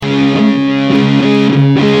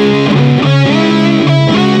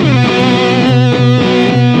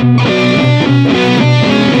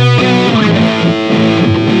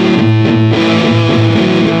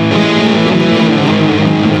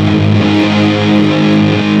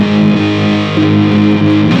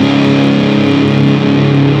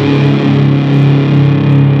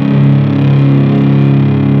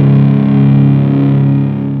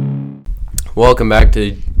welcome back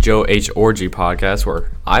to Joe H. Orgy Podcast, where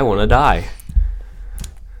I want to die.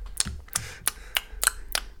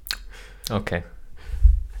 Okay.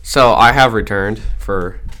 So I have returned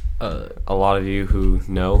for a lot of you who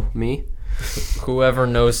know me. Whoever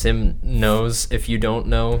knows him knows. If you don't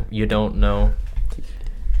know, you don't know.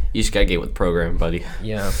 You just gotta get with the program, buddy.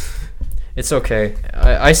 Yeah. It's okay.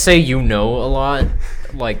 I say you know a lot,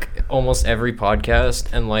 like, almost every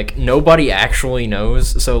podcast, and, like, nobody actually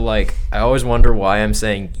knows, so, like, I always wonder why I'm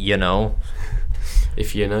saying you know.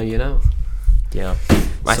 If you know, you know. Yeah.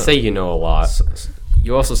 I say you know a lot.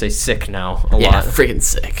 You also say sick now a Yeah, lot. freaking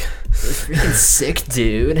sick. Freaking sick,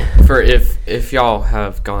 dude. For if y'all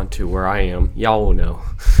have gone to where I am, y'all will know.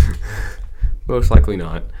 Most likely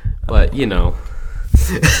not, but you know.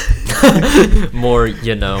 More,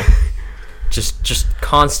 you know. Just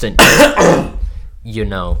constant, you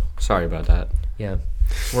know. Sorry about that. Yeah.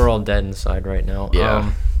 We're all dead inside right now.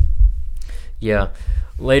 Yeah. Yeah.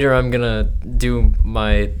 Later I'm gonna do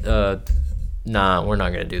my, nah, we're not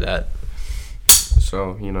gonna do that.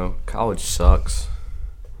 So, you know, college sucks.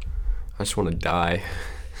 I just want to die.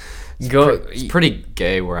 It's pretty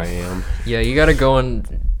gay where I am. Yeah, you gotta go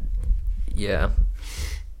and, yeah.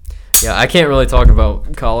 Yeah, I can't really talk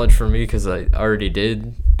about college for me because I already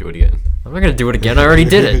did. Do it again. I'm not gonna do it again. I already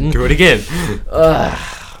did it. Do it again.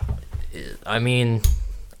 I mean,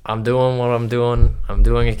 I'm doing what I'm doing. I'm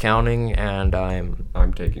doing accounting, and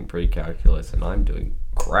I'm taking pre-calculus, and I'm doing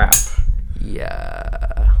crap.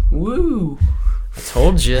 Yeah. Woo! I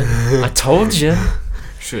told you. I told you.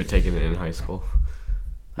 Should have taken it in high school.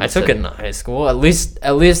 I took it in high school. At least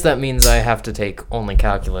that means I have to take only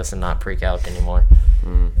calculus and not pre-calc anymore.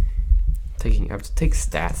 I have to take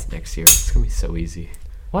stats next year. It's gonna be so easy.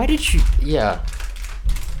 Why did you? Yeah.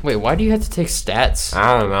 Wait, why do you have to take stats?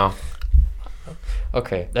 I don't know.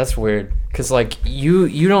 Okay, that's weird. Cause like you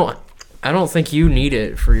don't. I don't think you need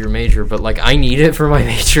it for your major, but like I need it for my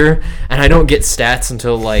major, and I don't get stats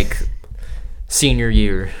until like senior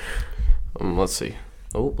year. Let's see.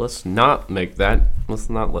 Oh, let's not let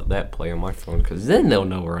that play on my phone, because then they'll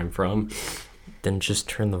know where I'm from. Then just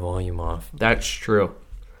turn the volume off. That's true.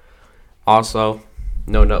 Also,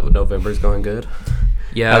 November's going good.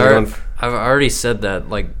 Yeah, I've already said that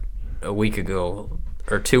like a week ago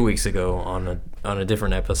or 2 weeks ago on a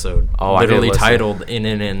different episode. Oh, literally I didn't titled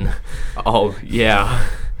 "In." Oh yeah.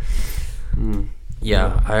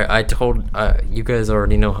 Yeah, I told you guys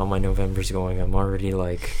already know how my November's going. I'm already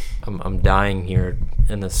like I'm dying here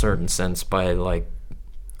in a certain sense by like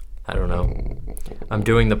I don't know. I'm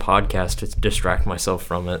doing the podcast to distract myself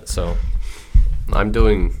from it. So I'm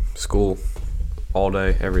doing school all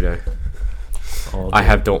day, every day. All day.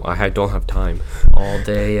 I don't have time. All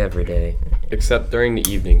day, every day. Except during the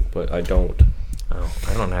evening, but I don't. Oh,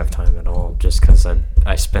 I don't have time at all just because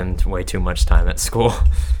I spend way too much time at school.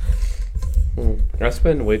 I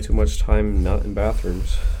spend way too much time not in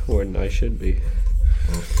bathrooms when I should be.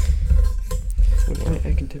 With my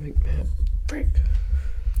academic map. Frick.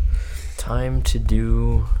 Time to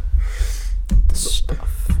do the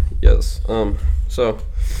stuff. Yes. So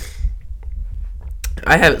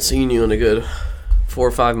I haven't seen you in a good 4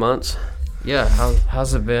 or 5 months. Yeah,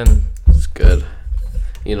 how's it been? It's good.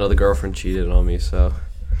 You know, the girlfriend cheated on me, so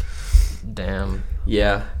Damn.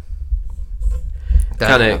 yeah.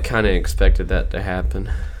 Kind of expected that to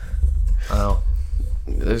happen. Oh.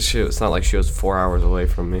 It's not like she was 4 hours away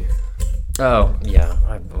from me. Oh, yeah,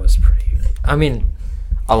 I was pretty... I mean...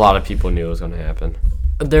 A lot of people knew it was going to happen.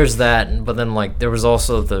 There's that, but then, like, there was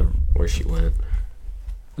also where she went.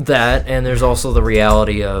 That, and there's also the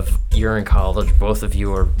reality of you're in college, both of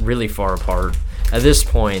you are really far apart. At this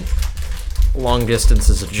point, long distance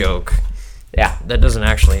is a joke. Yeah. That doesn't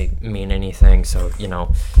actually mean anything, so, you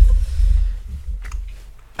know...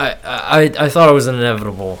 I thought it was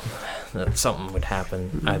inevitable that something would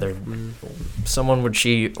happen. Either someone would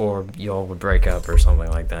cheat or y'all would break up or something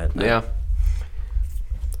like that. Yeah.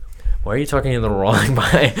 Why are you talking in the wrong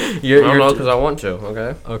by? I don't know, because I want to,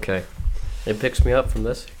 okay? Okay. It picks me up from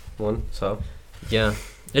this one, so. Yeah,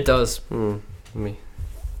 it does. Let me.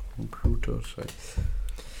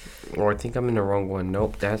 Or I think I'm in the wrong one.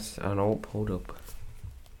 Nope, that's. Nope, hold up.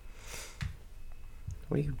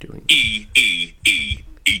 What are you doing?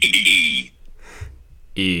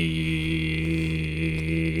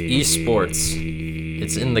 Esports.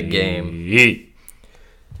 It's in the game.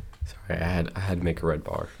 Sorry, I had to make a red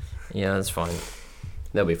bar. Yeah, that's fine.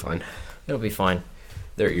 That'll be fine. It'll be fine.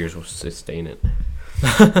 Their ears will sustain it.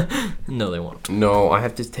 No, they won't. No, I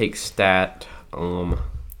have to take stat.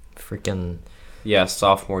 Freaking. Yeah,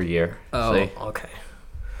 sophomore year. Oh, See? okay.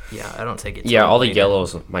 Yeah, I don't take it. Yeah, all the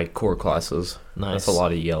yellows, my core classes. Nice. That's a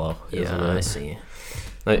lot of yellow. Yeah, I see.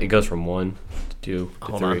 It goes from 1 to 2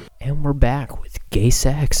 to 3. And we're back with Gay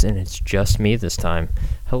Sex, and it's just me this time.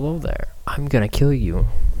 Hello there. I'm gonna kill you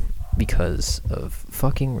because of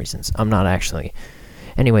fucking reasons. I'm not actually.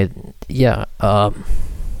 Anyway, yeah, I'm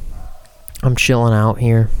chilling out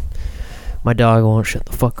here. My dog won't shut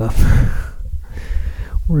the fuck up.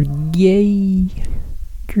 We're gay.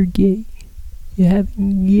 You're gay. You're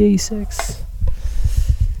having gay sex.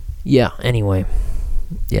 Yeah, anyway.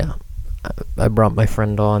 Yeah. I brought my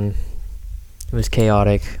friend on. It was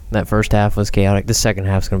chaotic. That first half was chaotic. The second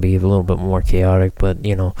half's going to be a little bit more chaotic, but,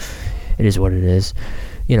 you know, it is what it is.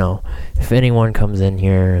 You know, if anyone comes in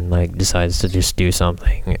here and, like, decides to just do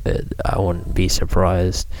something, I wouldn't be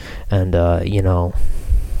surprised. And, you know,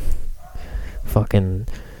 fucking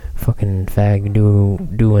fag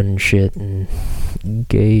doing shit and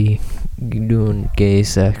doing gay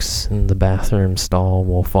sex in the bathroom stall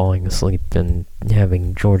while falling asleep and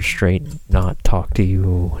having George Strait not talk to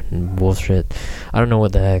you and bullshit. I don't know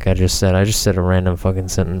what the heck I just said. I just said a random fucking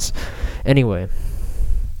sentence. Anyway,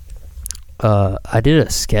 I did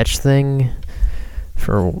a sketch thing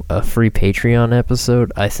for a free Patreon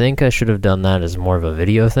episode. I think I should have done that as more of a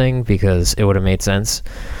video thing because it would have made sense.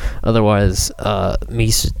 Otherwise,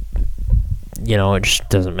 you know, it just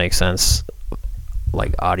doesn't make sense,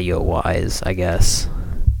 like, audio-wise, I guess.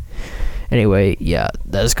 Anyway, yeah,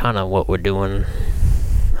 that's kind of what we're doing.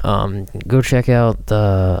 Go check out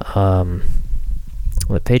the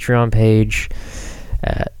Patreon page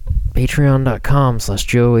at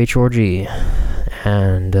patreon.com/JoeHRG.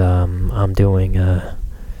 And, I'm doing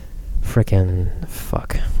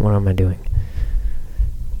what am I doing?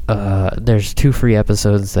 There's 2 free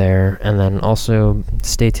episodes there, and then also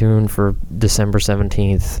stay tuned for December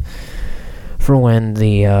 17th for when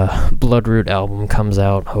the Bloodroot album comes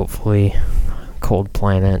out, hopefully. Cold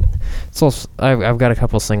Planet. It's also, I've got a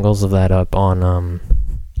couple singles of that up on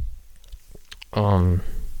Bandcamp,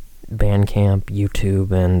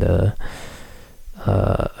 YouTube, and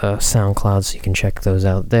SoundCloud, so you can check those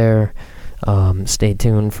out there. Stay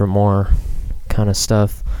tuned for more kind of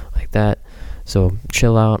stuff like that. So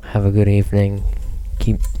chill out, have a good evening,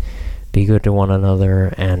 be good to one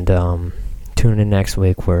another, and tune in next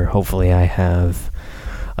week where hopefully I have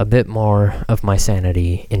a bit more of my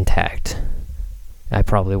sanity intact. I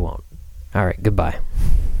probably won't. Alright, goodbye.